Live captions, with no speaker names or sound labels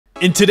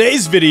In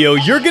today's video,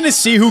 you're gonna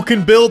see who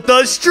can build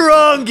the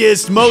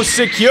strongest, most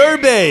secure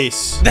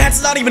base.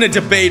 That's not even a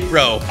debate,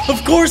 bro.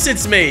 Of course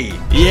it's me.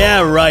 Yeah,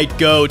 right,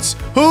 goats.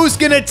 Who's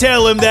gonna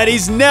tell him that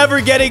he's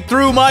never getting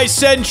through my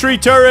sentry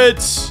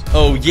turrets?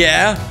 Oh,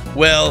 yeah?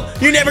 Well,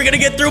 you're never gonna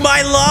get through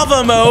my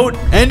lava moat.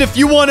 And if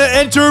you wanna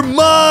enter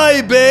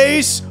my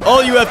base,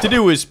 all you have to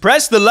do is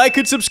press the like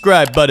and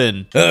subscribe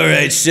button. All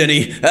right,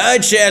 Sonny. I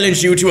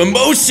challenge you to a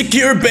most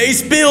secure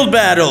base build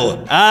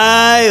battle.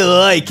 I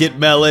like it,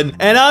 Melon,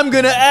 and I'm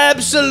gonna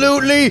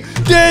absolutely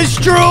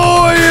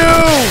destroy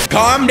you!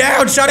 Calm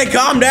down, Sonny,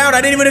 calm down. I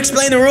didn't even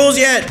explain the rules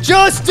yet.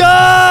 Just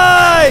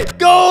die!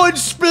 Go and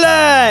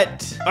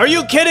splat! Are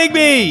you kidding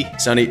me?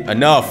 Sonny,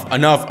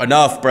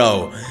 enough,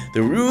 bro.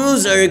 The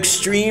rules are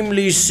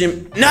extremely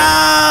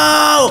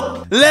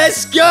No!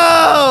 Let's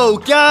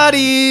go! Got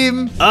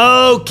him!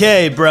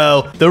 Okay,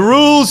 bro. The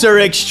rules are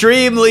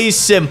extremely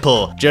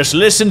simple. Just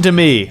listen to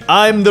me.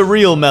 I'm the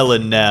real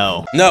Melon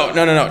now.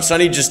 No.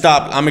 Sonny, just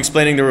stop. I'm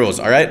explaining the rules,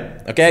 all right?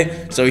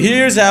 Okay? So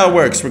here's how it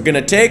works. We're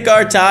gonna take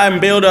our time,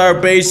 build our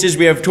bases.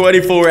 We have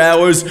 24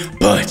 hours.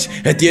 But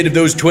at the end of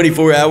those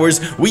 24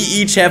 hours, we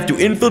each have to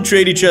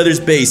infiltrate each other's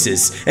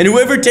bases. And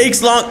whoever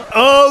takes long...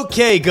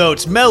 Okay,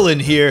 goats. Melon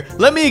here.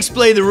 Let me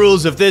explain the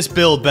rules of this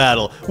build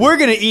battle. We're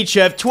gonna each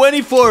have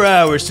 24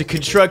 hours to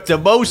construct the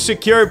most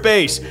secure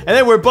base, and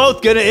then we're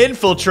both gonna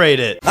infiltrate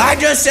it. I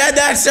just said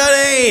that,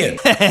 Sonny!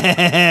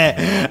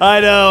 I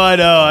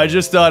know. I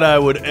just thought I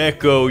would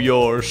echo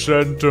your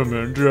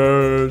sentiment,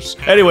 yes.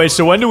 Anyway,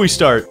 so when do we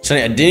start?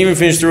 Sonny, I didn't even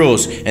finish the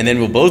rules. And then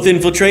we'll both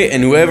infiltrate,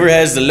 and whoever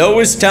has the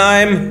lowest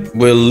time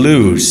will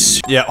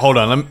lose. Yeah, hold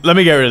on. Let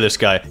me get rid of this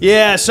guy.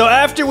 Yeah, so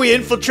after we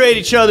infiltrate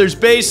each other's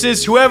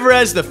bases, whoever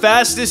has the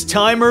fastest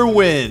timer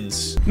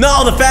wins.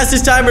 No, the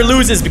fastest timer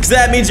loses because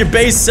that means your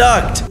base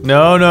sucked.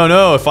 No.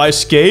 If I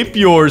escape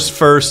yours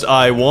first,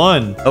 I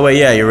won. Oh, wait,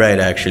 yeah, you're right,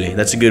 actually.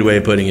 That's a good way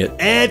of putting it.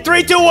 And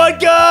 3, 2, 1,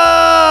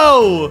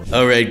 go!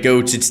 All right,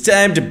 goats, it's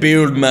time to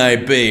build my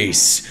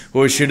base.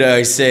 Or should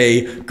I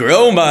say,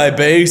 grow my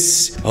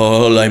base?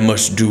 All I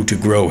must do to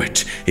grow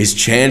it is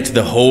chant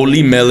the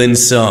Holy Melon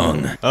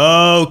song.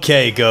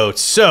 Okay,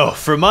 goats. So,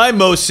 for my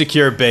most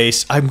secure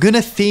base, I'm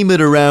gonna theme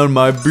it around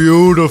my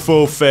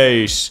beautiful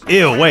face.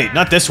 Ew, wait,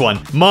 not this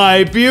one.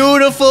 My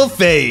beautiful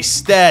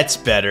face. That's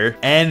better.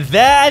 And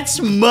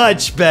that's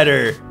much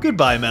better.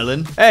 Goodbye,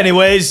 Melon.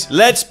 Anyways,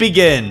 let's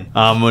begin.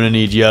 I'm gonna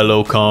need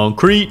yellow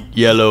concrete,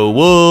 yellow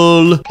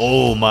wool.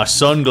 Oh, my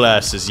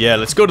sunglasses. Yeah,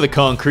 let's go to the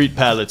concrete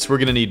palettes. We're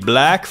gonna need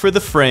black for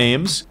the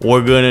frames.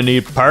 We're gonna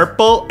need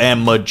purple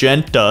and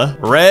magenta,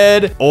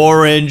 red,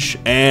 orange,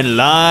 and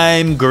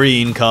lime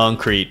green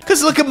concrete.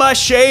 Because look at my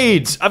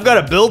shades. I've got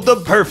to build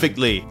them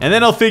perfectly. And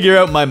then I'll figure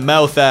out my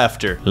mouth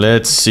after.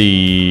 Let's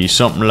see.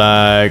 Something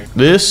like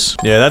this.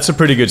 Yeah, that's a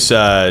pretty good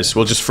size.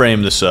 We'll just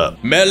frame this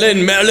up.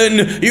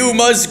 Melon, you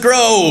must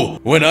grow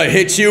when I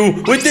hit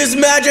you with this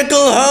magical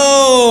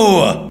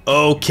hoe.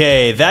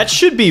 Okay, that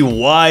should be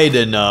wide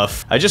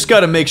enough. I just got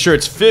to make sure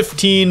it's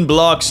 15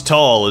 blocks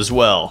tall as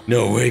well.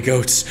 No way,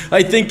 goats.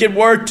 I think it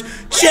worked.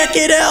 Check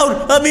it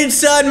out. I'm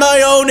inside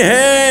my own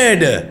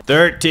head.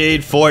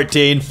 13,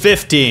 14,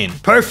 15.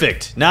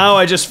 Perfect. Now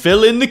I just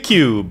fill in the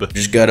cube.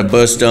 Just gotta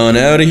bust on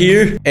out of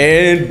here.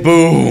 And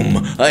boom.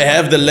 I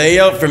have the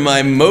layout for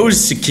my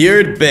most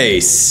secured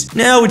base.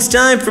 Now it's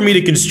time for me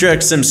to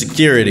construct some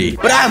security.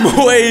 But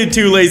I'm way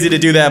too lazy to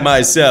do that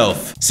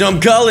myself. So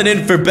I'm calling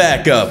in for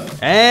backup.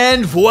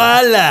 And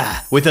voila.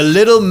 With a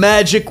little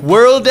magic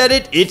world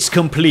edit, it's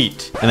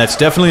complete. And that's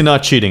definitely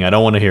not cheating. I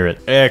don't want to hear it.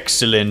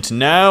 Excellent.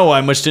 Now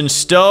I must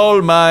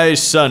install my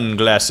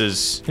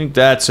sunglasses. I think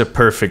that's a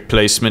perfect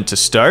placement to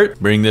start.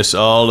 Bring this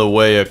all the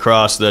way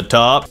across the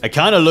top. It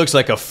kind of looks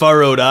like a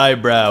furrowed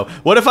eyebrow.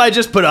 What if I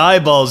just put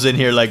eyeballs in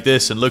here like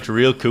this and looked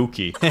real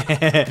kooky?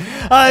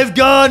 I've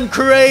gone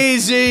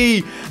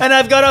crazy, and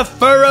I've got a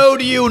furrowed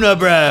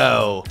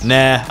unibrow.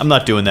 Nah, I'm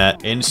not doing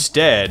that.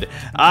 Instead,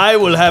 I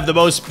will have the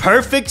most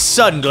perfect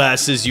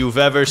sunglasses you've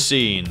ever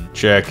seen.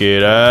 Check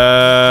it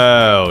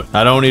out.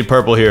 I don't need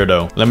purple here,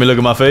 though. Let me look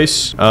at my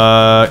face.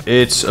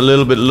 It's a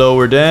little bit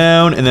lower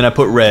down, and then I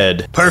put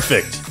red.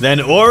 Perfect. Then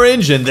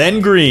orange, and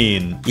then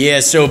green. Yeah,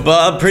 so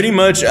Bob, pretty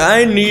much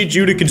I need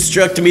you to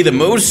construct me the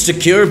most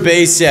secure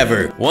base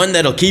ever. One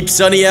that'll keep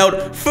Sonny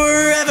out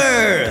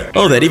forever.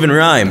 Oh, that even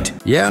rhymed.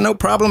 Yeah, no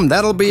problem.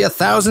 That'll be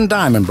 1,000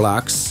 diamond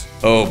blocks.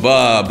 Oh,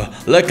 Bob,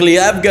 luckily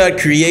I've got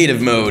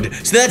creative mode,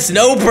 so that's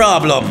no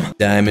problem.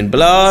 Diamond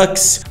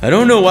blocks. I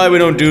don't know why we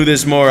don't do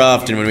this more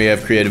often when we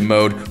have creative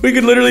mode. We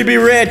could literally be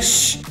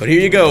rich. But here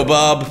you go,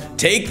 Bob.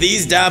 Take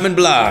these diamond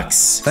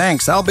blocks.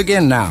 Thanks, I'll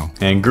begin now.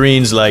 And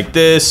greens like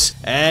this.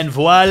 And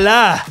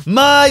voila!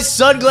 My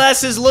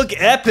sunglasses look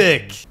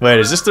epic! Wait,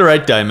 is this the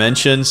right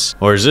dimensions?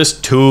 Or is this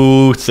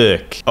too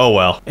thick? Oh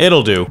well,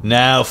 it'll do.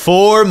 Now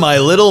for my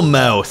little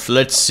mouth.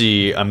 Let's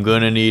see. I'm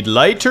gonna need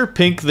lighter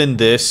pink than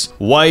this,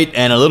 white, white,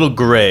 and a little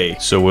gray.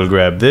 So we'll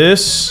grab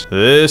this,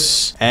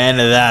 and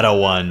that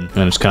one.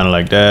 And it's kind of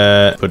like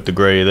that. Put the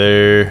gray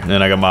there. And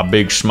then I got my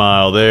big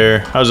smile there.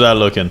 How's that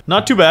looking?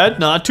 Not too bad.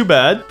 Not too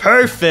bad.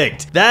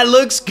 Perfect. That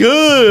looks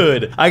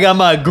good. I got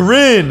my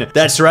grin.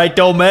 That's right.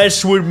 Don't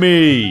mess with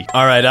me.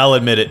 All right, I'll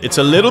admit it. It's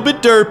a little bit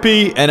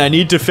derpy, and I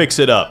need to fix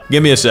it up.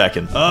 Give me a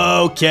second.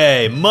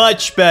 Okay,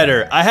 much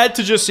better. I had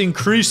to just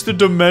increase the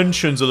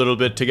dimensions a little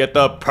bit to get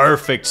the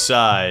perfect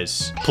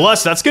size.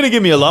 Plus, that's gonna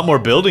give me a lot more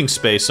building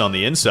space on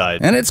the inside.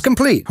 And it's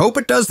complete. Hope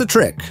it does the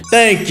trick.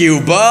 Thank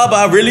you, Bob.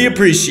 I really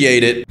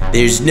appreciate it.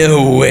 There's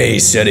no way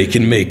Sonny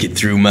can make it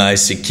through my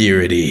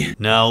security.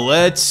 Now,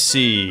 let's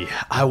see.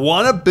 I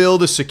want to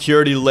build a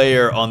security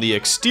layer on the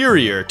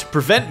exterior to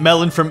prevent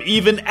Melon from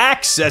even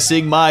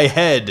accessing my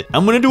head.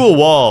 I'm gonna do a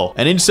wall,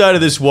 and inside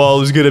of this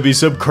wall is gonna be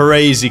some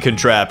crazy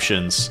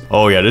contraptions.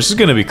 Oh yeah, this is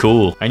gonna be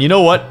cool. And you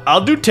know what?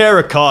 I'll do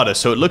terracotta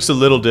so it looks a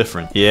little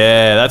different.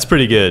 Yeah, that's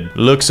pretty good.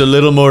 Looks a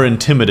little more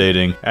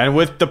intimidating. And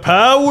with the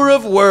power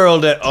of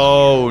world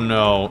oh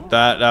no,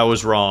 that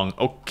was wrong.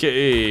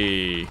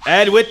 Okay.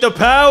 And with the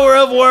power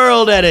of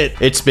world edit,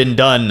 it's been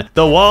done.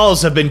 The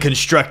walls have been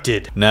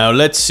constructed. Now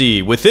let's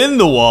see. Within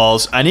the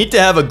walls, I need to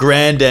have a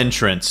grand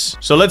entrance.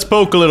 So let's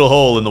poke a little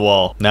hole in the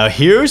wall. Now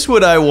here's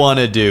what I want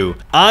to do.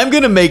 I'm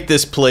gonna make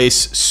this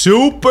place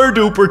super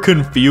duper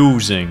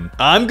confusing.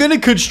 I'm gonna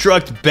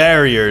construct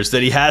barriers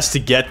that he has to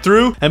get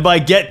through, and by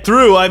get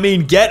through I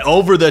mean get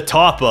over the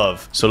top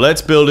of. So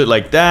let's build it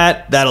like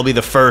that. That'll be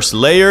the first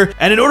layer,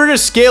 and in order to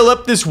scale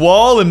up this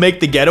wall and make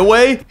the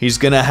getaway, he's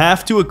gonna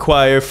have to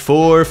acquire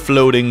 4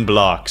 floating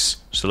blocks.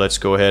 So let's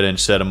go ahead and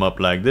set them up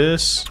like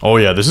this. Oh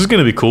yeah, this is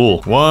gonna be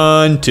cool.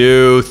 1,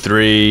 2,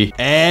 3,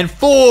 and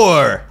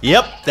 4.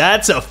 Yep,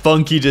 that's a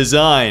funky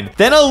design.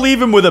 Then I'll leave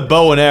him with a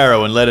bow and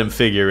arrow and let him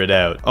figure it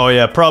out. Oh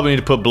yeah, probably need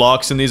to put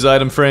blocks in these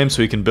item frames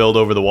so he can build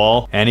over the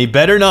wall. And he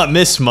better not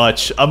miss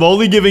much. I'm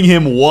only giving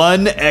him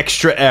 1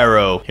 extra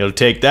arrow. He'll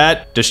take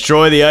that,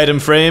 destroy the item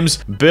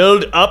frames,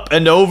 build up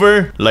and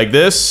over like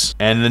this.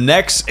 And the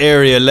next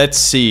area, let's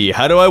see.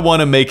 How do I want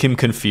to make him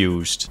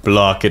confused?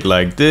 Block it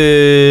like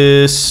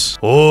this.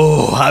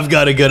 Oh, I've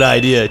got a good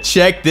idea.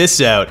 Check this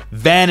out.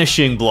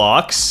 Vanishing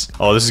blocks.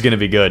 Oh, this is gonna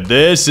be good.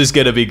 This is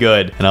gonna be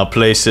good. And I'll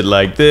place it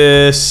like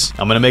this.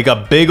 I'm gonna make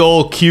a big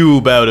old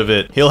cube out of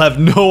it. He'll have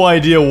no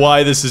idea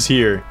why this is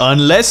here,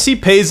 unless he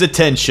pays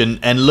attention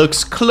and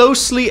looks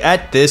closely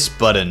at this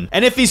button.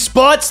 And if he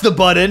spots the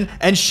button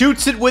and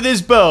shoots it with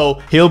his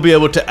bow, he'll be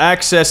able to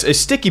access a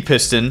sticky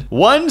piston,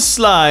 1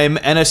 slime,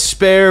 and a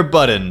spare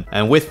button.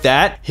 And with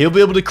that, he'll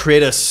be able to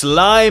create a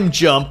slime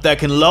jump that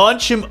can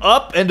launch him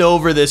up and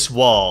over this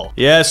wall.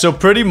 Yeah, so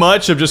pretty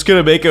much I'm just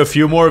gonna make a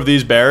few more of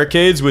these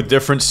barricades with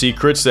different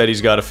secrets that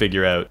he's got to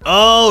figure out.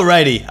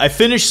 Alrighty, I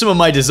finished some of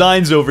my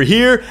designs over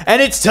here,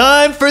 and it's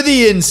time for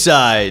the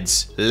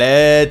insides.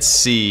 Let's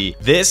see.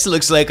 This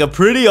looks like a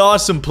pretty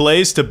awesome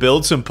place to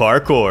build some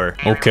parkour.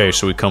 Okay,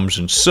 so he comes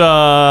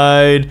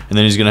inside, and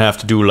then he's gonna have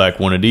to do like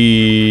one of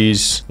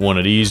these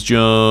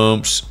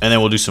jumps, and then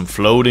we'll do some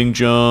floating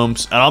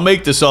jumps, and I'll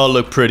make this all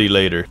look pretty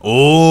later.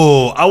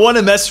 Oh, I want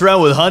to mess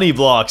around with honey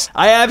blocks.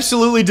 I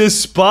absolutely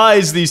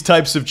despise these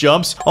types of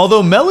jumps,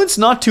 although Melon's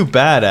not too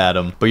bad at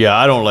them. But yeah,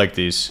 I don't like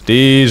these.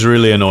 These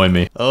really annoy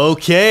me.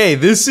 Okay,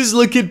 this is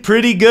looking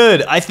pretty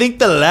good. I think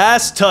the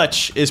last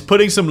touch is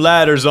putting some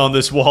ladders on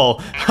this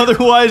wall.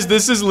 Otherwise,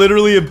 this is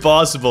literally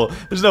impossible.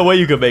 There's no way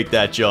you can make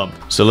that jump.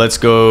 So let's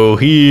go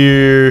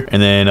here,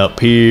 and then up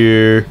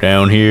here,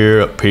 down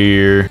here, up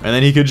here, and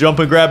then he can jump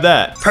and grab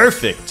that.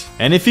 Perfect.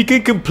 And if he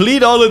can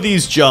complete all of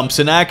these jumps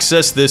and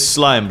access this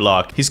slime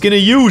block, he's gonna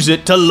use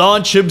it to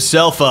launch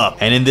himself up.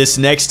 And in this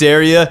next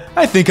area,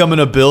 I think I'm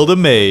gonna build a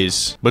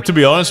maze. But to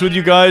be honest with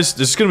you guys,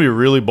 this is gonna be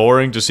really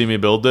boring to see me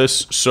build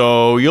this,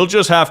 so you'll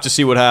just have to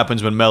see what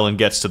happens when Melon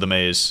gets to the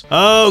maze.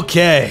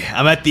 Okay,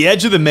 I'm at the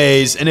edge of the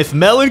maze, and if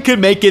Melon can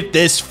make it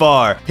this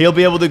far, he'll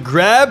be able to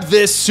grab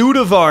this suit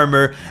of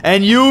armor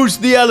and use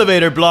the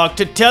elevator block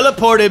to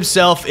teleport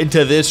himself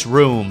into this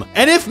room.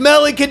 And if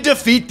Melon can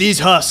defeat these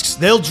husks,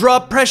 they'll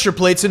drop pressure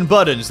plates and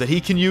buttons that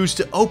he can use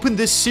to open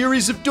this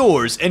series of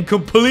doors and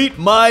complete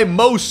my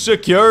most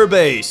secure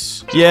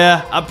base.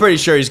 Yeah, I'm pretty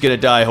sure he's gonna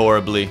die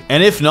horribly.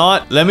 And if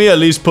not, let me at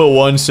least put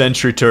 1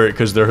 sentry turret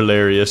because they're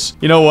hilarious.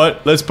 You know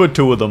what? Let's put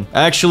 2 of them.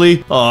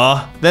 Actually,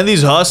 then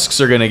these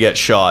husks are gonna get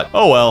shot.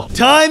 Oh well.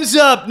 Time's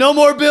up. No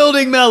more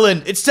building,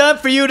 Melon. It's time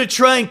for you to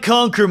try and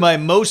conquer my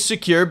most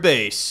secure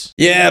base.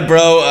 Yeah,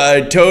 bro,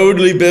 I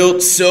totally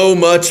built so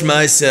much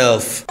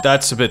myself.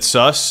 That's a bit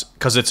sus,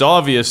 because it's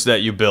obvious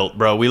that you built,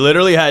 bro. We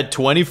literally had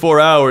 24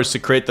 hours to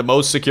create the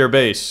most secure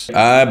base.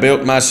 I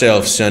built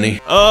myself, Sonny.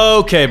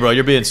 Okay, bro,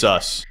 you're being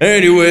sus.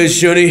 Anyways,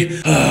 Sonny,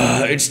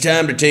 it's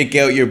time to take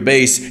out your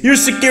base. Your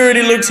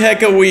security looks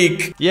hecka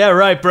weak. Yeah,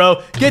 right,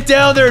 bro. Get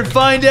down there and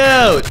find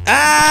out.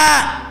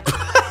 Ah!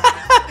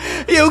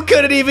 You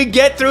couldn't even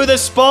get through the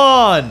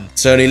spawn.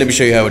 Sonny, let me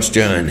show you how it's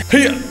done.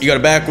 You got a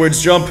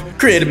backwards jump,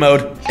 creative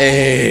mode.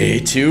 Hey,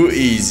 too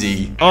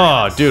easy.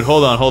 Oh, dude,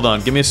 hold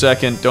on. Give me a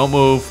second. Don't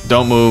move.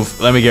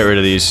 Let me get rid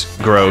of these.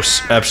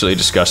 Gross. Absolutely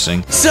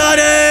disgusting.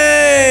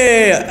 Sonny!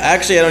 Hey!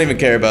 Actually, I don't even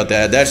care about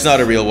that. That's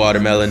not a real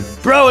watermelon.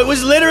 Bro, it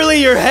was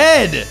literally your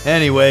head.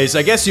 Anyways,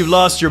 I guess you've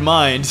lost your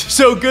mind.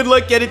 So good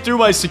luck getting through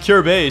my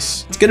secure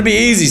base. It's gonna be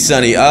easy,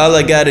 Sonny. All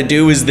I gotta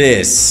do is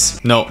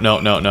this. No.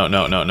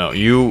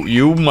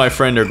 You, my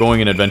friend, are going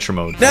in adventure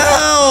mode.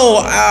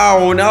 No!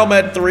 Ow! Now I'm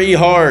at 3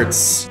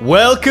 hearts.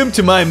 Welcome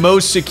to my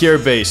most secure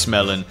base,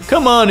 Melon.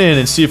 Come on in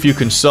and see if you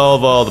can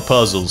solve all the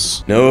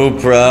puzzles. No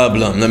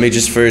problem. Let me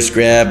just first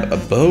grab a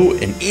bow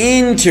and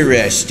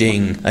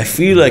interesting. I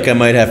feel like I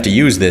might have to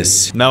use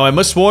this. Now, I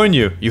must warn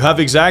you, you have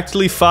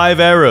exactly 5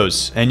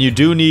 arrows, and you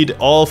do need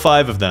all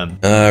 5 of them.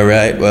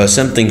 Alright, well,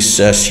 something's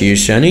sus here,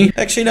 Sonny.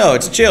 Actually, no,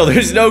 it's chill.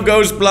 There's no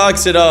ghost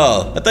blocks at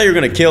all. I thought you were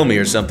gonna kill me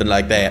or something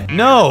like that.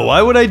 No,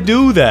 why would I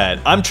do that?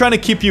 I'm trying to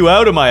keep you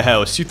out of my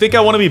house. You think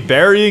I want to be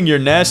burying your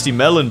nasty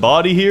melon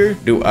body here?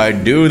 I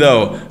do,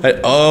 though.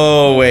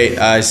 Oh, wait,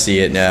 I see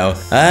it now.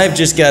 I've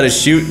just gotta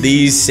shoot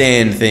these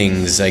sand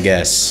things, I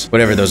guess.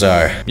 Whatever those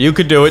are. You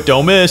could do it,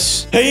 don't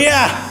miss.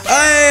 Yeah!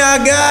 Hey,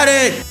 I got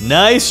it!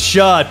 Nice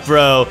shot,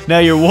 bro. Now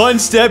you're one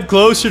step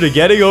closer to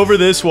getting over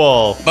this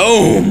wall.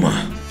 Boom!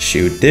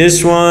 Shoot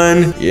this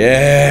one.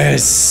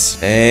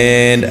 Yes.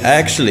 And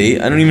actually,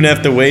 I don't even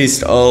have to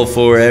waste all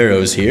 4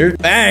 arrows here.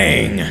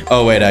 Bang!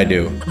 Oh, wait, I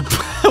do.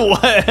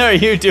 What are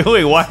you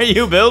doing? Why are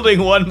you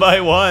building one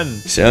by one?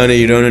 Sonny,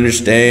 you don't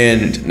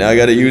understand. Now I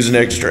gotta use an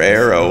extra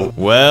arrow.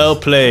 Well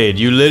played.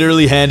 You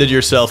literally handed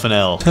yourself an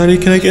L. Sonny,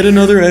 can I get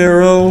another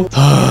arrow?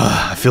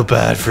 I feel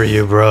bad for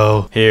you,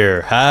 bro.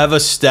 Here, have a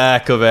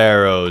stack of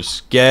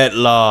arrows. Get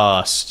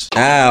lost.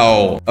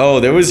 Ow. Oh,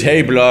 there was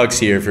hay blocks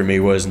here for me,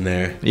 wasn't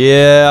there?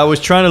 Yeah, I was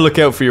trying to look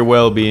out for your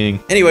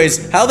well-being.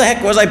 Anyways, how the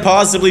heck was I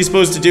possibly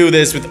supposed to do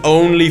this with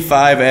only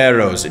 5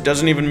 arrows? It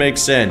doesn't even make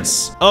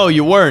sense. Oh,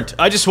 you weren't.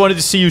 I just wanted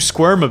to see you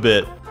squirm a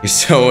bit. You're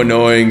so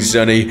annoying,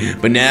 Sonny.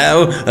 But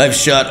now, I've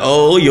shot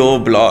all your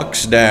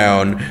blocks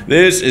down.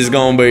 This is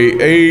gonna be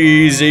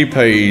easy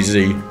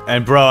peasy.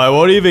 And bro, I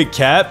won't even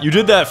cap. You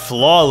did that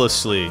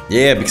flawlessly.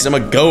 Yeah, because I'm a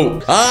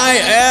goat. I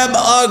am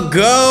a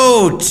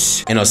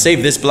goat! And I'll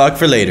save this block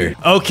for later.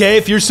 Okay,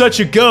 if you're such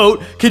a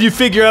goat, can you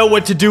figure out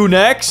what to do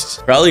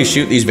next? Probably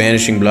shoot these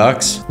vanishing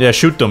blocks. Yeah,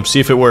 shoot them. See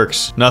if it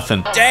works.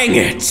 Nothing. Dang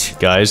it!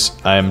 Guys,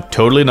 I am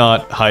totally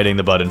not hiding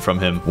the button from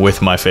him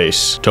with my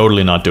face.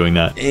 Totally not doing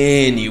that.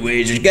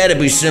 Anyways, there's gotta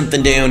be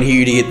something down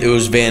here to get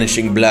those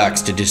vanishing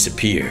blocks to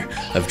disappear.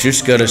 I've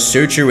just gotta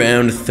search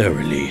around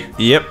thoroughly.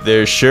 Yep,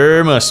 there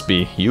sure must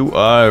be. You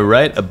are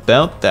right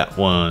about that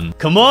one.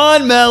 Come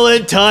on,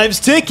 Melon. Time's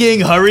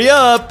ticking. Hurry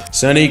up.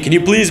 Sonny, can you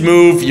please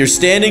move? You're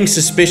standing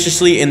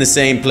suspiciously in the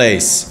same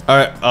place. All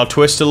right, I'll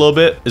twist a little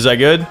bit. Is that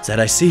good? That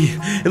I see.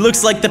 It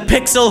looks like the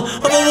pixel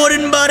of a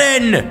wooden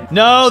button.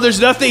 No, there's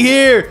nothing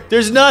here.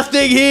 There's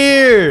nothing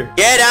here.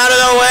 Get out of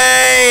the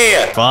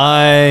way.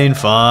 Fine,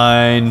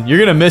 fine. You're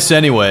gonna miss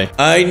anyway.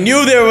 I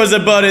knew there was a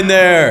button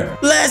there.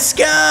 Let's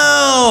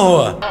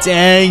go.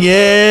 Dang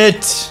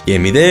it.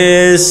 Give me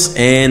this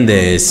and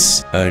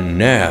this. And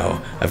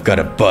now I've got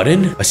a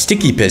button, a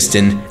sticky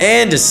piston,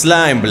 and a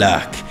slime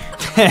block.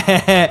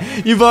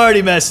 You've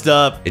already messed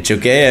up. It's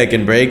okay, I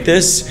can break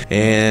this.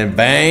 And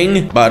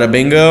bang, bada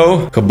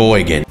bingo,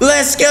 kaboygan.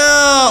 Let's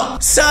go!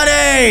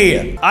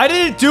 Sonny! I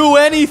didn't do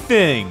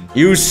anything.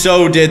 You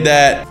so did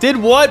that. Did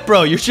what,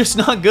 bro? You're just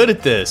not good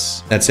at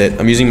this. That's it,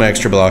 I'm using my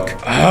extra block.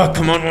 Oh,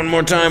 come on, one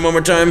more time.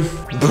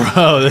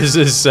 Bro, this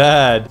is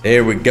sad.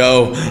 There we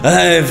go.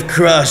 I've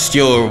crossed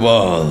your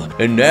wall.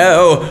 And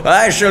now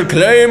I shall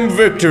claim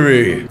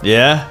victory.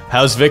 Yeah?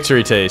 How's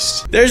victory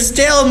taste? There's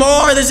still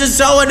more. This is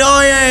so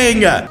annoying.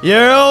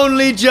 You're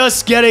only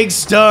just getting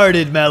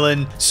started,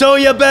 Melon. So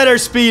you better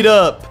speed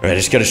up. All right, I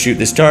just gotta shoot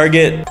this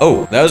target.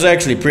 Oh, that was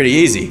actually pretty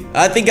easy.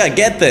 I think I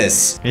get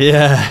this.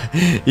 Yeah,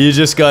 you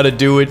just gotta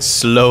do it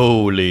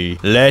slowly.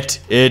 Let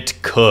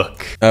it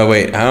cook. Oh,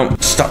 wait, how?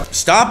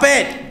 Stop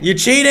it! You're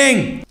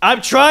cheating!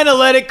 I'm trying to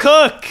let it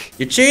cook.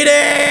 You're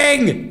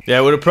cheating! Yeah,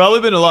 it would have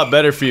probably been a lot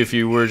better for you if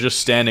you were just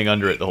standing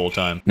under it the whole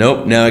time.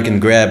 Nope, now I can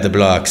grab the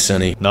blocks,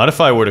 Sonny. Not if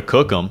I were to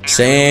cook them.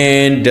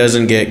 Sand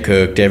doesn't get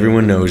cooked.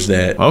 Everyone knows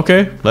that.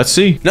 Okay, let's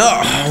see.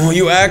 No,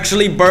 you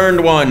actually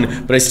burned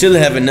one, but I still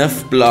have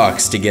enough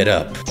blocks to get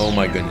up. Oh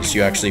my goodness,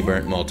 you actually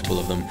burnt multiple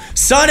of them.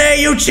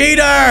 Sonny, you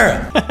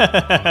cheater!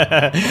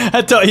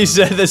 I thought you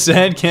said the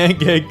sand can't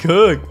get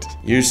cooked.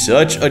 You're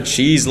such a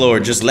cheese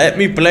lord. Just let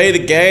me play the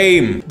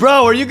game.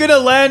 Bro, are you gonna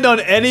land on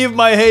any of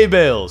my hay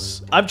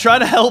bales? I'm trying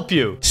to help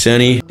you.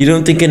 Sonny, you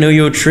don't think I know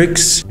your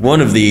tricks?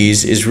 One of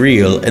these is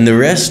real, and the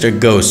rest are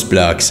ghost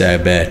blocks, I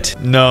bet.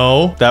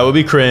 No, that would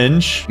be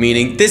cringe.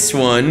 Meaning this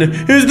one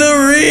is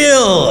the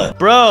real!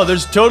 Bro,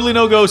 there's totally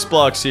no ghost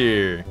blocks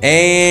here.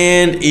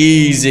 And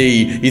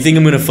easy. You think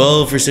I'm gonna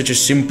fall for such a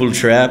simple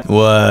trap?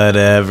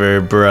 Whatever,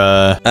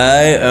 bruh.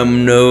 I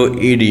am no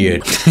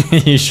idiot.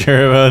 You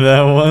sure about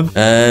that one?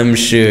 I'm am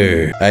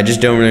sure. I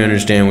just don't really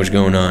understand what's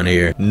going on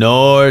here.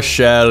 Nor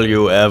shall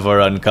you ever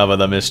uncover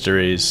the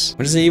mysteries.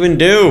 What does it even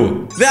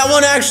do? That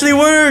one actually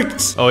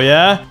worked! Oh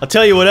yeah? I'll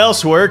tell you what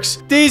else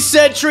works. These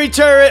sentry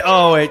turret.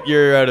 Oh wait,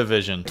 you're out of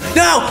vision.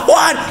 No!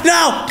 What?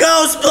 No!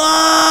 Ghost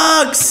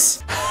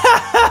blocks!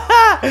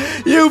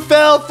 You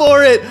fell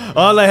for it.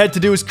 All I had to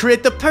do was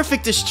create the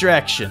perfect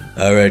distraction.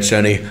 Alright,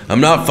 Sonny.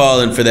 I'm not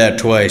falling for that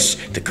twice.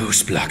 The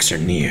ghost blocks are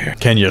near.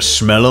 Can you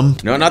smell them?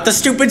 No, not the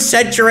stupid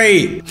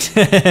sentry!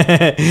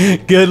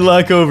 Good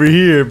luck over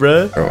here,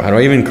 bruh. Bro, how do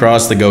I even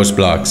cross the ghost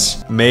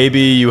blocks? Maybe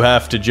you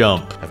have to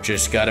jump. I've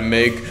just gotta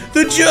make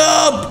the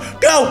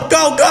jump! Go,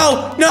 go,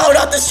 go! No,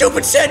 not the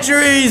stupid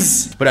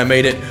sentries! But I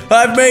made it.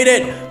 I've made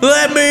it!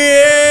 Let me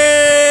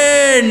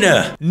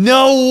in!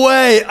 No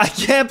way! I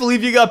can't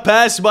believe you got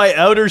past my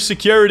outer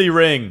security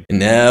ring. And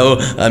now,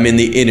 I'm in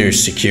the inner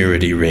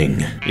security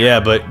ring. Yeah,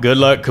 but good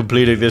luck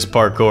completing this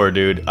parkour,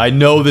 dude. I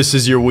know this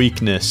is your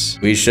weakness.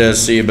 We shall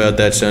see about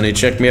that, Sonny.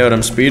 Check me out.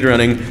 I'm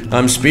speedrunning.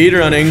 I'm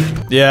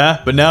speedrunning.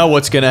 Yeah, but now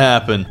what's gonna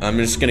happen? I'm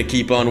just gonna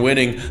keep on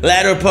winning.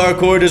 Ladder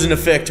parkour doesn't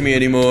affect me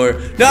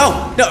anymore.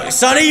 No! No!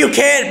 Sonny, you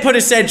can't put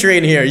a sentry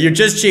in here. You're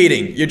just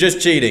cheating. You're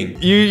just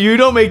cheating. You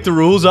don't make the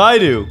rules, I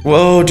do.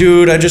 Whoa,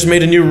 dude. I just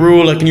made a new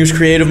rule. I can use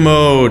creative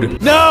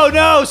mode. No,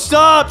 no!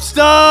 Stop!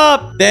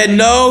 Stop! Then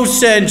no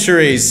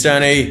sentries,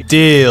 Sonny.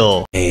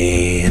 Deal.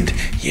 And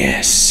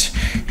yes,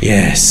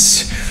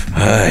 yes,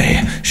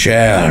 I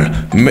shall.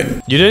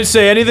 You didn't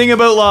say anything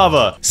about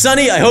lava.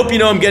 Sonny, I hope you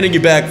know I'm getting you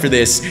back for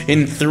this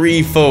in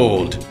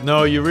threefold.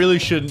 No, you really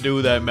shouldn't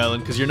do that, Melon,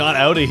 because you're not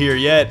out of here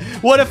yet.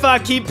 What if I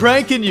keep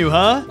pranking you,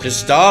 huh? Just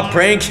stop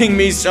pranking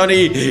me,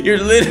 Sonny. You're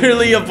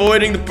literally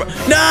avoiding the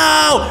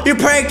No! You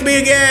pranked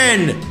me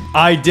again!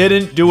 I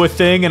didn't do a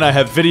thing, and I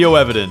have video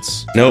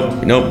evidence.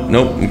 Nope, nope,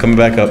 nope. I'm coming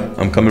back up.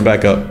 I'm coming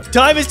back up.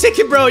 Time is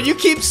ticking, bro. You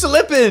keep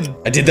slipping.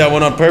 I did that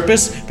one on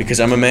purpose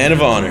because I'm a man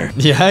of honor.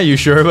 Yeah, you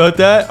sure about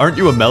that? Aren't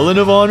you a melon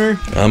of honor?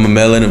 I'm a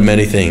melon of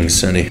many things,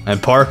 Sonny. And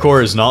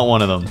parkour is not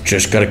one of them.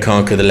 Just gotta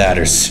conquer the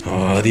ladders.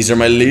 Oh, these are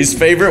my least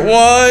favorite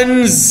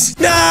ones.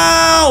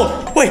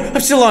 No! Wait, I'm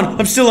still on.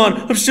 I'm still on.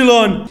 I'm still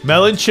on.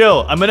 Melon,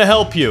 chill. I'm gonna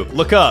help you.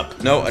 Look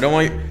up. No, I don't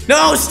want you.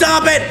 No,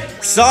 stop it!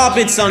 Stop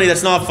it, Sonny.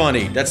 That's not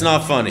funny. That's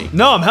not funny.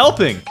 No, I'm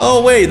helping.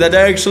 Oh, wait, that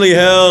actually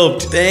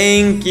helped.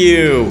 Thank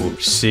you.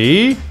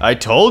 See? I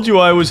told you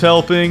I was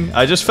helping.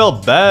 I just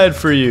felt bad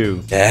for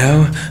you.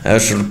 Now, I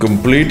shall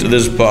complete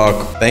this park.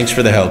 Thanks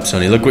for the help,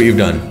 Sonny. Look what you've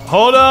done.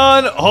 Hold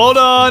on. Hold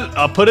on.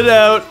 I'll put it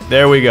out.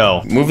 There we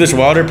go. Move this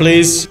water,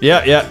 please.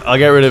 Yeah. I'll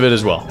get rid of it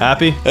as well.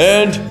 Happy?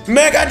 And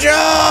mega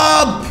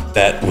jump!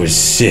 That was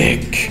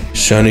sick.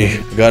 Sonny,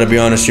 I gotta be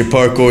honest, your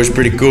parkour is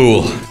pretty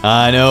cool.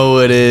 I know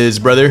it is,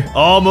 brother.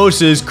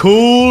 Almost as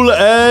cool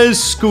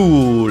as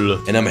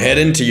school. And I'm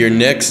heading to your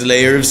next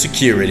layer of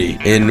security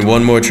in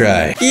one more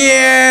try.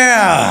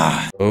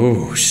 Yeah!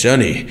 Oh,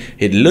 Sonny,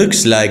 it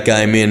looks like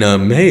I'm in a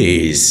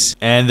maze.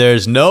 And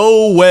there's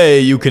no way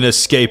you can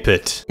escape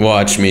it.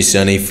 Watch me,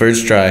 Sonny.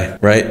 First try.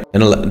 Right,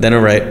 then a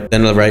right,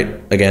 then a right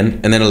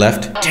again, and then a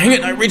left. Dang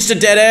it, I reached a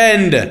dead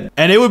end!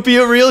 And it would be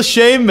a real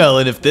shame,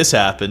 Melon, if this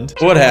happened.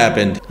 What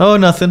happened? Oh,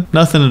 nothing.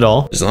 Nothing at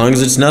all. As long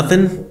as it's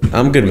nothing,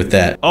 I'm good with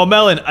that. Oh,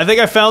 Melon, I think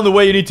I found the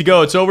way you need to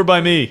go. It's over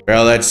by me.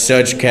 Girl, that's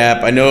such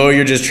cap. I know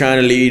you're just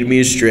trying to lead me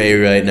astray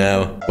right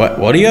now.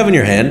 What do you have in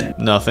your hand?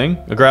 Nothing.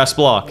 A grass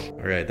block.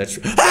 All right, that's...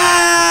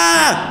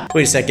 Ah!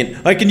 Wait a second.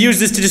 I can use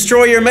this to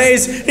destroy your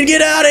maze and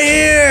get out of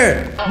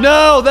here!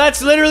 No,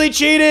 that's literally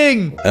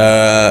cheating!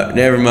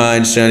 Never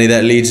mind, Sonny.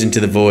 That leads into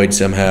the void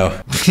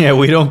somehow. Yeah,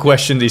 we don't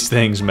question these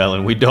things,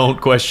 Melon. We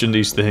don't question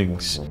these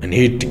things. I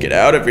need to get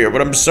out of here,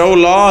 but I'm so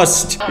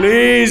lost.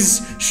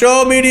 Please,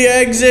 show me the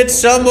exit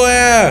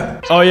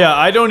somewhere. Oh yeah,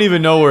 I don't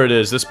even know where it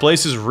is. This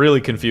place is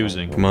really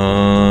confusing. Come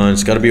on,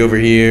 it's gotta be over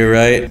here,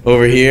 right?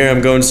 Over here,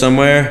 I'm going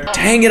somewhere.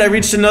 Dang it, I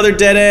reached another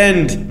dead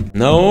end.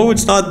 No,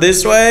 it's not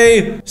this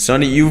way.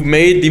 Sonny, you've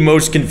made the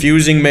most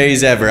confusing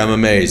maze ever. I'm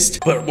amazed.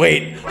 But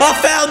wait, I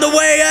found the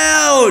way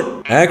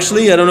out.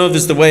 Actually, I don't know if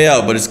this is the way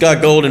out, but it's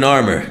got golden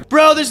armor.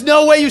 Bro, there's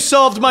no way you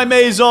solved my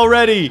maze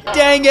already.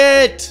 Dang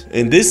it.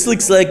 And this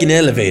looks like an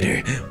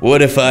elevator.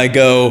 What if I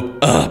go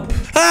up?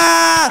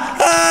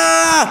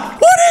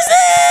 What is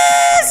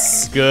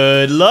this?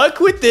 Good luck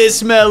with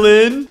this,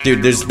 Melon.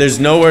 Dude, there's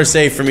nowhere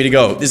safe for me to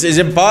go. This is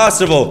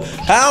impossible.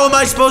 How am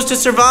I supposed to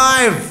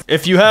survive?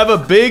 If you have a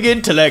big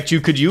intellect, you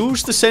could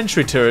use the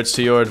sentry turrets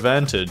to your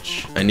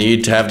advantage. I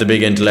need to have the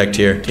big intellect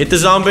here. Hit the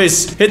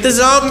zombies. Hit the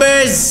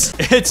zombies.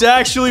 It's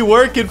actually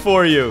working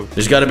for you.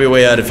 There's got to be a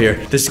way out of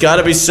here. There's got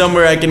to be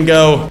somewhere I can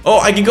go. Oh,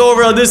 I can go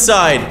over on this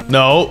side.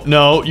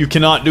 No, you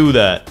cannot do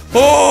that.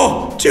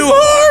 Oh, 2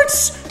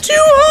 hearts. 2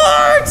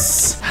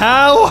 hearts!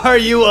 How are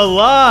you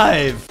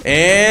alive?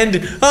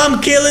 And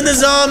I'm killing the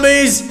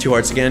zombies! 2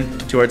 hearts again.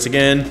 2 hearts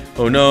again.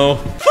 Oh no.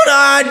 But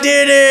I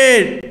did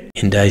it!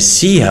 And I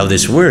see how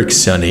this works,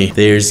 Sonny.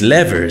 There's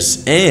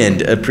levers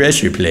and a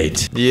pressure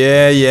plate.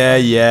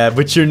 Yeah,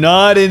 but you're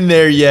not in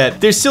there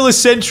yet. There's still a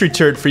sentry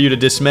turret for you to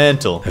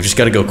dismantle. I've just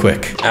gotta go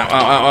quick.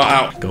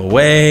 Ow. Go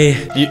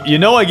away. You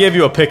know I gave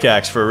you a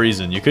pickaxe for a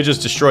reason. You could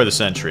just destroy the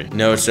sentry.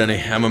 No,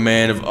 Sonny, I'm a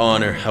man of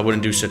honor. I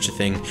wouldn't do such a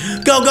thing.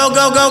 Go!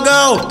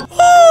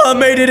 Oh, I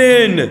made it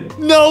in!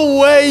 No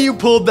way you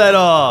pulled that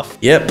off.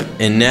 Yep,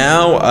 and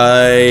now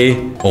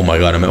oh my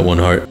god, I'm at 1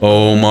 heart.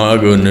 Oh my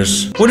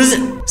goodness. What is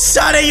it?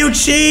 Sonny, you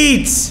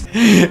cheat!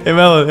 Hey,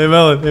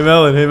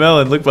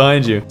 Melon, look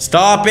behind you.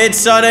 Stop it,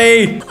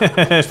 Sonny!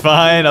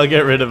 Fine, I'll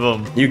get rid of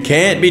him. You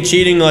can't be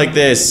cheating like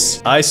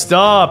this. I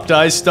stopped.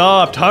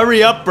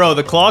 Hurry up, bro,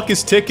 the clock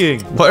is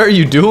ticking. What are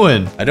you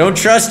doing? I don't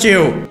trust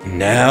you.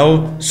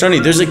 Now, Sonny,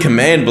 there's a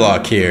command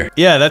block here.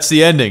 Yeah, that's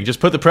the ending. Just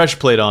put the pressure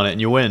plate on it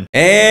and you win.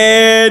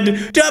 And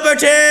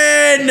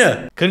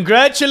Dumberton!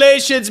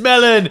 Congratulations,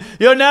 Melon.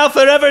 You're now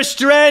forever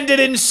stranded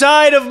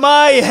inside of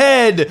my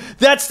head.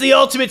 That's the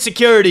ultimate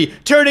security,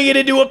 turning it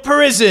into a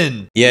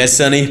prison. Yes,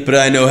 Sonny, but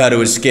I know how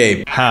to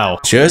escape. How?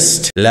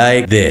 Just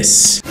like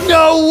this.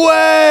 No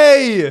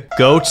way!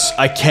 Goats,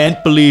 I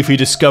can't believe he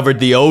discovered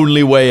the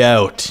only way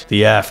out.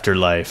 The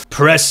afterlife.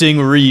 Pressing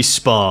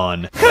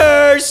respawn.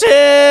 Curse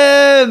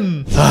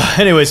him!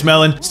 Anyways,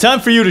 Melon, it's time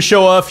for you to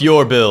show off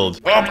your build.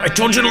 Oh, I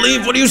told you to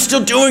leave. What are you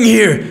still doing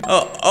here?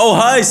 Oh,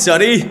 hi,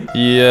 Sonny.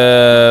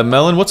 Yeah,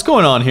 Melon, what's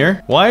going on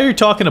here? Why are you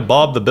talking to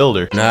Bob the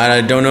Builder? Nah,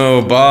 I don't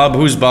know. Bob?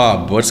 Who's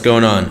Bob? What's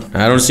going on?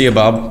 I don't see a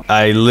Bob.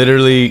 I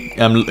literally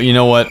am, you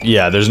know what?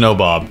 Yeah, there's no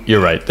Bob.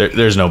 You're right.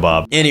 There's no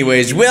Bob.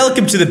 Anyways,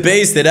 welcome to the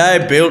base that I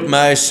built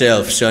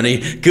myself,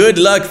 Sonny. Good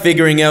luck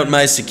figuring out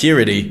my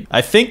security.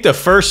 I think the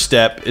first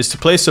step is to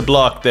place a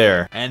block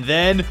there. And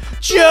then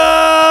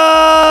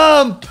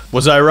jump!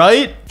 Was I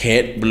right?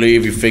 Can't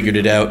believe you figured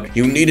it out.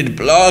 You needed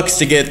blocks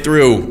to get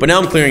through. But now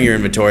I'm clearing your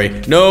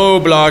inventory. No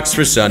blocks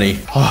for Sonny.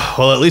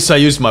 Well, at least I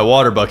used my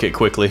water bucket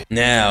quickly.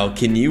 Now,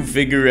 can you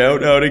figure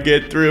out how to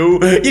get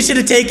through? You should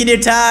have taken your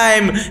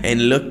time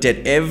and looked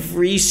at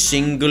every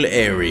single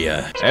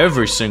area.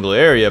 Every single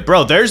area?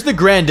 Bro, there's the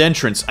grand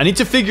entrance. I need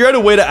to figure out a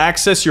way to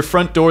access your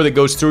front door that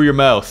goes through your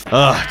mouth.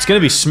 It's gonna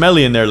be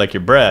smelly in there like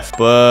your breath.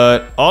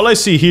 But all I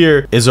see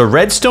here is a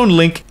redstone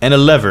link and a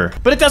lever.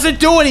 But it doesn't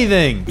do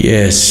anything!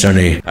 Yes,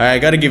 Sonny. Alright, I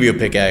gotta give you a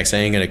pickaxe. I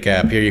ain't gonna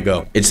cap. Here you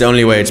go. It's the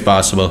only way it's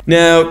possible.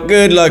 Now,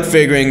 good luck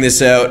figuring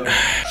this out.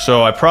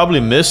 So I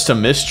probably missed a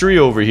mystery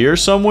over here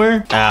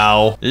somewhere?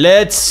 Ow.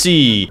 Let's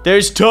see.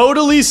 There's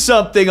totally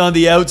something on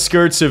the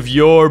outskirts of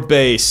your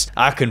base.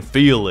 I can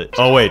feel it.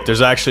 Oh wait,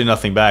 there's actually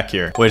nothing back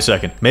here. Wait a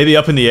second. Maybe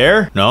up in the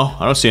air? No,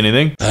 I don't see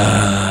anything.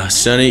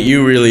 Sonny,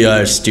 you really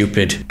are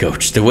stupid.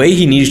 Coach, the way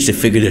he needs to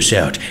figure this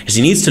out is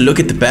he needs to look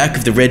at the back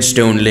of the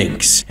redstone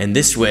links. And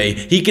this way,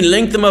 he can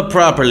link them up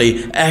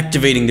properly,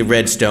 activating the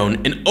redstone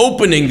and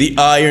opening the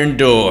iron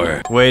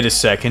door. Wait a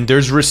second.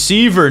 There's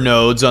receiver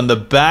nodes on the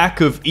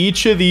back of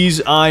each of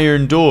these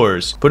iron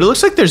doors. But it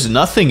looks like there's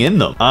nothing in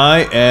them.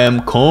 I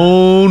am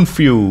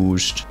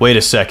confused. Wait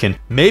a second.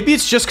 Maybe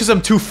it's just because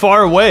I'm too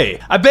far away.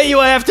 I bet you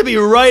I have to be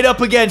right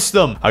up against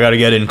them. I gotta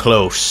get in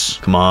close.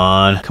 Come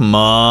on.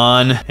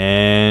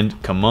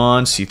 And come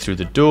on. See through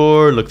the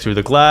door. Look through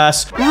the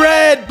glass.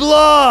 Red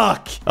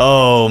block!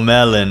 Oh,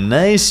 Melon.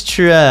 Nice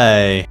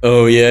try.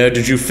 Oh yeah?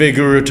 Did you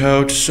figure it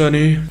out,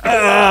 Sonny?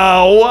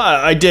 Ow!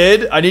 I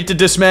did. I need to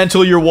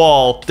dismantle your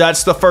wall.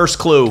 That's the first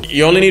clue.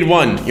 You only need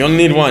one.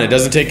 It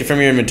doesn't take it from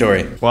your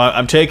inventory. Well,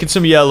 I'm taking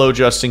some yellow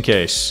just in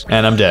case.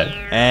 And I'm dead.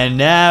 And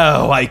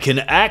now I can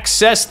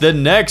access the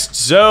next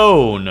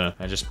zone.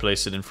 I just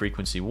place it in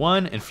frequency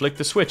 1 and flick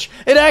the switch.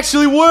 It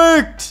actually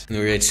worked!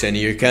 Alright, Sonny,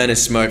 you're kind of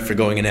smart for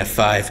going in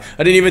F5.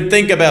 I didn't even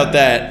think about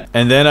that.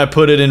 And then I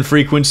put it in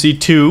frequency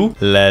 2.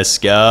 Let's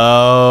go.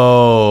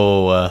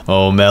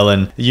 Oh,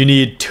 Melon. You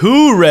need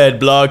 2 red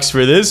blocks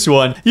for this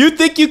one. You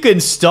think you can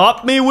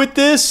stop me with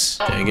this?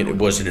 Dang it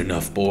wasn't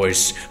enough,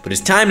 boys. But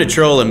it's time to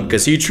troll him,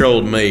 because he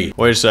trolled me.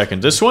 Wait a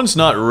second. This one's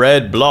not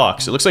red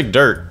blocks. It looks like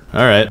dirt.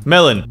 All right.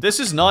 Melon,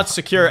 this is not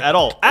secure at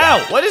all.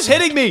 Ow! What is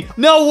hitting me?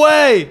 No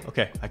way!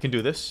 Okay, I can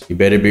do this. You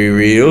better be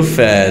real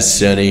fast,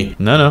 Sonny.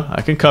 No,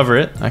 I can cover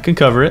it.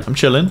 I'm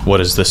chilling. What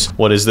is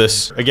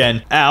this?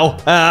 Again.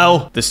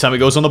 Ow! This time it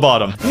goes on the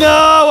bottom.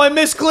 No! I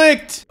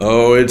misclicked!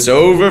 Oh, it's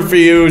over for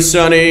you,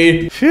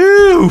 Sonny.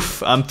 Phew!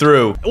 I'm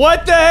through.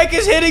 What the heck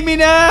is hitting me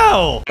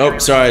now? Oh,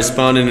 sorry. I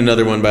spawned in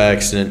another one by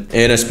accident.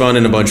 And I spawned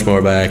in a bunch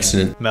more by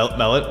accident.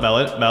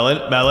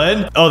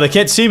 Melon. Oh, they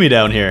can't see me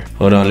down here.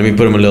 Hold on. Let me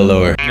put him a little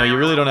lower. No, you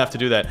really don't have to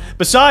do that.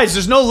 Besides,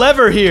 there's no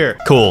lever here.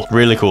 Cool.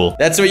 Really cool.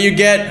 That's what you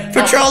get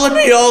for trolling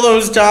me all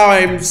those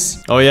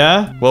times. Oh,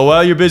 yeah? Well,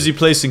 while you're busy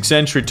placing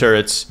sentry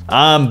turrets,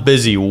 I'm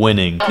busy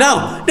winning.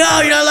 No,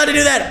 you're not allowed to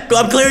do that.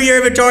 I'm clearing your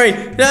inventory.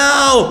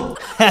 No.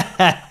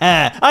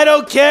 I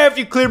don't care if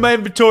you clear my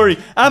inventory.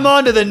 I'm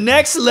on to the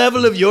next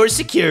level of your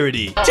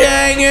security.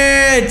 Dang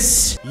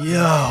it!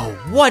 Yo,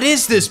 what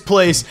is this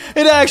place?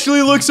 It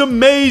actually looks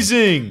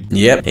amazing.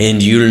 Yep,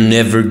 and you'll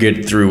never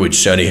get through it,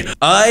 Sonny.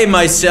 I,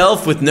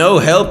 myself, with with no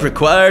help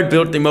required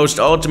built the most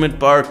ultimate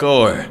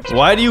parkour.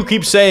 Why do you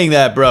keep saying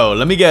that, bro?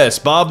 Let me guess.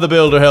 Bob the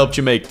Builder helped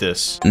you make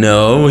this.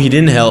 No, he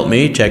didn't help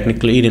me.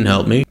 Technically, he didn't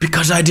help me.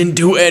 Because I didn't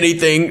do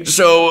anything,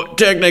 so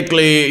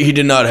technically, he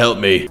did not help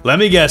me. Let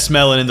me guess,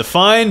 Melon. In the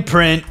fine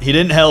print, he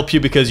didn't help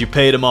you because you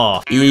paid him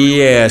off.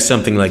 Yeah,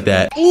 something like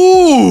that.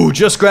 Ooh,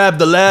 just grab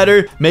the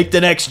ladder, make the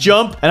next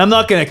jump, and I'm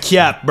not gonna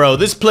cap, bro.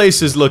 This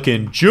place is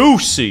looking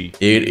juicy.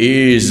 It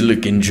is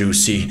looking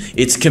juicy.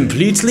 It's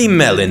completely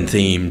melon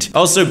themed.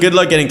 Also, good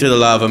luck getting through the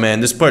lava, man.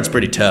 This part's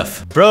pretty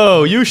tough.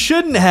 Bro, you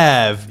shouldn't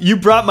have. You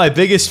brought my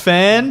biggest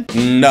fan?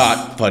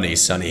 Not funny,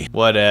 Sonny.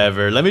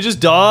 Whatever. Let me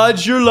just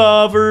dodge your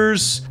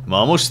lovers. I'm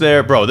almost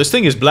there. Bro, this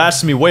thing is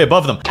blasting me way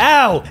above them.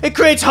 Ow! It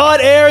creates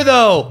hot air,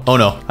 though. Oh,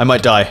 no. I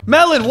might die.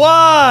 Melon,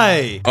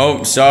 why?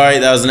 Oh, sorry.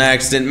 That was an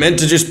accident. Meant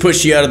to just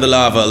push you out of the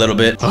lava a little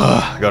bit.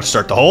 I gotta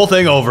start the whole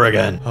thing over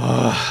again.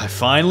 I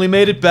finally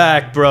made it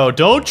back, bro.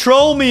 Don't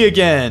troll me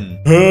again.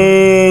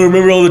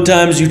 Remember all the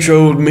times you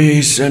trolled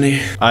me,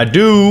 Sonny? I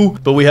do,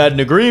 but we had an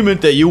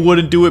agreement that you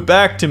wouldn't do it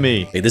back to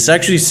me. Hey, this is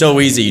actually so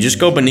easy. You just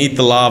go beneath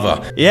the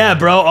lava. Yeah,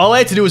 bro. All I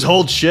had to do was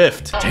hold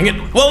shift. Dang it.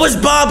 What was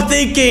Bob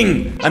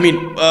thinking? I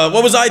mean,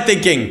 what was I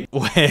thinking?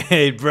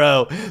 Wait,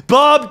 bro.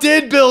 Bob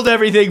did build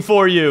everything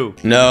for you.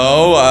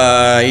 No,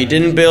 he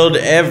didn't build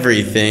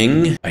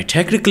everything. I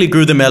technically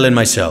grew the melon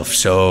myself,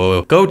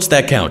 so goats,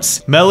 that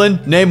counts. Melon,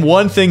 name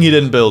one thing he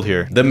didn't build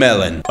here. The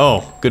melon.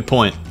 Oh, good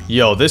point.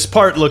 Yo, this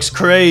part looks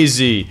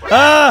crazy.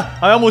 Ah,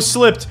 I almost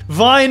slipped.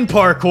 Vine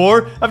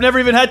parkour. I've never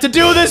even had to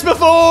do this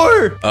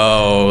before.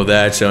 Oh,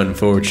 that's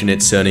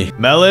unfortunate, Sonny.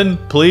 Melon,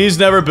 please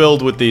never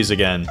build with these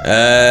again.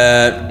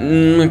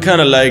 I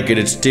kind of like it.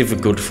 It's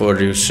difficult for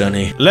you,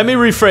 Sonny. Let me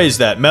rephrase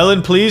that.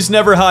 Melon, please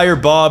never hire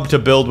Bob to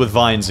build with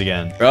vines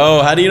again.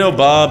 Bro, how do you know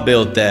Bob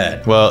built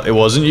that? Well, it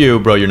wasn't you,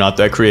 bro. You're not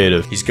that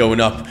creative. He's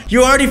going up.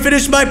 You already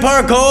finished my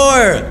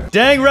parkour!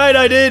 Dang right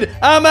I did.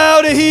 I'm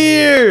out of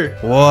here.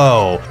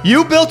 Whoa.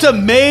 You built a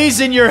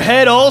maze in your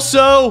head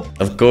also?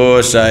 Of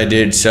course I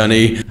did,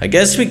 Sonny. I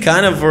guess we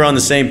kind of were on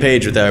the same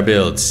page with our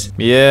builds.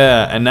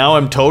 Yeah, and now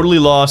I'm totally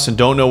lost and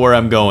don't know where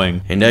I'm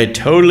going. And I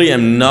totally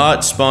am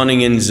not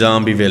spawning in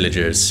zombie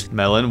villagers.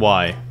 Melon,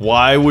 why?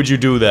 Why would you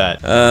do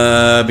that?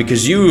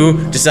 Because you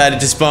decided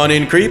to spawn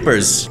in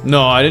creepers.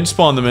 No, I didn't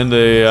spawn them in.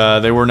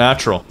 They were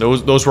natural.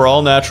 Those were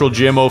all natural,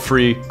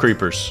 GMO-free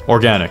creepers.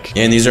 Organic.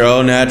 And these are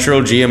all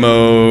natural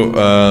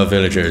GMO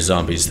villagers,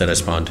 zombies that I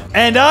spawned.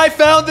 And I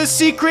found the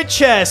secret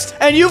chest.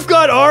 And you've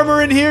got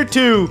armor in here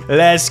too.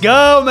 Let's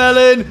go,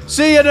 Melon.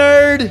 See ya,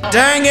 nerd.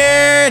 Dang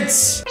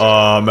it!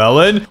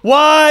 Melon,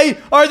 why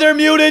are there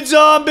muted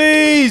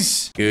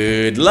zombies?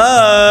 Good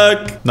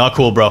luck. Not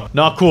cool, bro.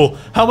 Not cool.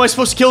 How am I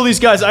supposed to kill these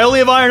guys? I only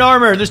have iron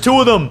armor. There's 2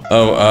 of them.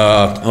 Oh,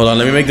 hold on.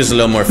 Let me make this a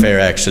little more fair,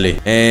 actually.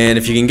 And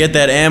if you can get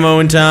that ammo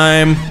in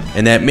time,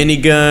 and that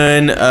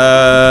minigun,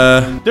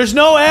 There's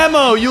no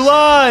ammo. You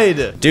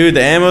lied. Dude,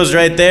 the ammo's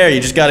right there.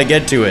 You just gotta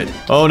get to it.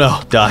 Oh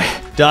no.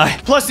 Die. Die.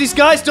 Plus, these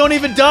guys don't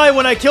even die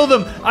when I kill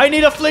them. I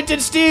need a flint and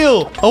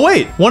steel. Oh,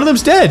 wait. One of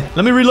them's dead.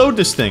 Let me reload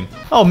this thing.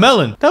 Oh,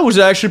 Melon. That was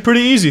actually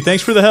pretty easy.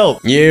 Thanks for the help.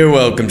 You're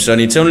welcome,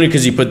 Sonny. It's only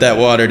because you put that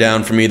water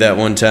down for me that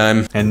one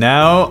time. And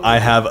now I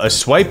have a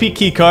swipey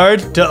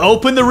keycard to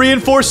open the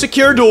reinforced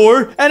secure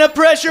door and a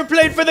pressure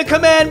plate for the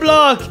command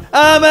block.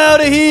 I'm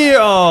out of here.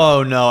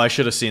 Oh, no. I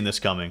should have seen this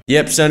coming.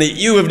 Yep, Sonny.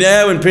 You have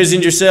now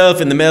imprisoned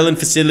yourself in the melon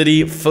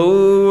facility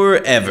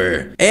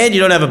forever. And you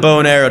don't have a bow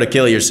and arrow to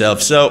kill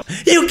yourself, so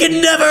you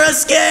can never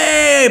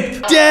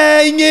escape!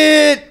 Dang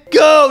it!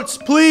 Goats,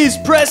 please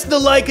press the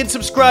like and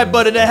subscribe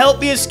button to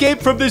help me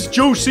escape from this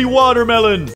juicy watermelon.